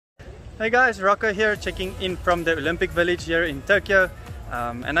Hey guys, Rocco here, checking in from the Olympic Village here in Tokyo.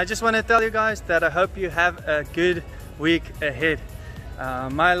 And I just want to tell you guys that I hope you have a good week ahead.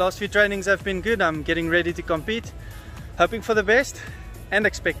 My last few trainings have been good. I'm getting ready to compete, hoping for the best and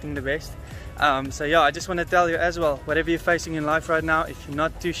expecting the best. So yeah, I just want to tell you as well, whatever you're facing in life right now, if you're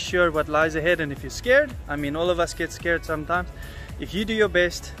not too sure what lies ahead and if you're scared, I mean, all of us get scared sometimes. If you do your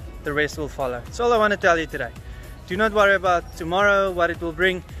best, the rest will follow. That's all I want to tell you today. Do not worry about tomorrow, what it will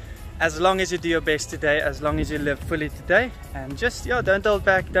bring. As long as you do your best today, as long as you live fully today, and just, yeah, don't hold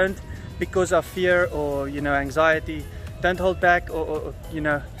back. Don't, because of fear or, you know, anxiety, don't hold back or you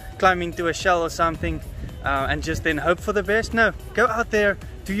know, climb into a shell or something and just then hope for the best. No, go out there,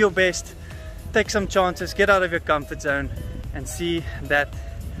 do your best, take some chances, get out of your comfort zone and see that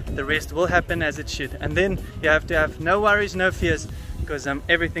the rest will happen as it should. And then you have to have no worries, no fears, because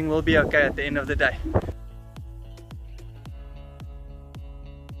everything will be okay at the end of the day.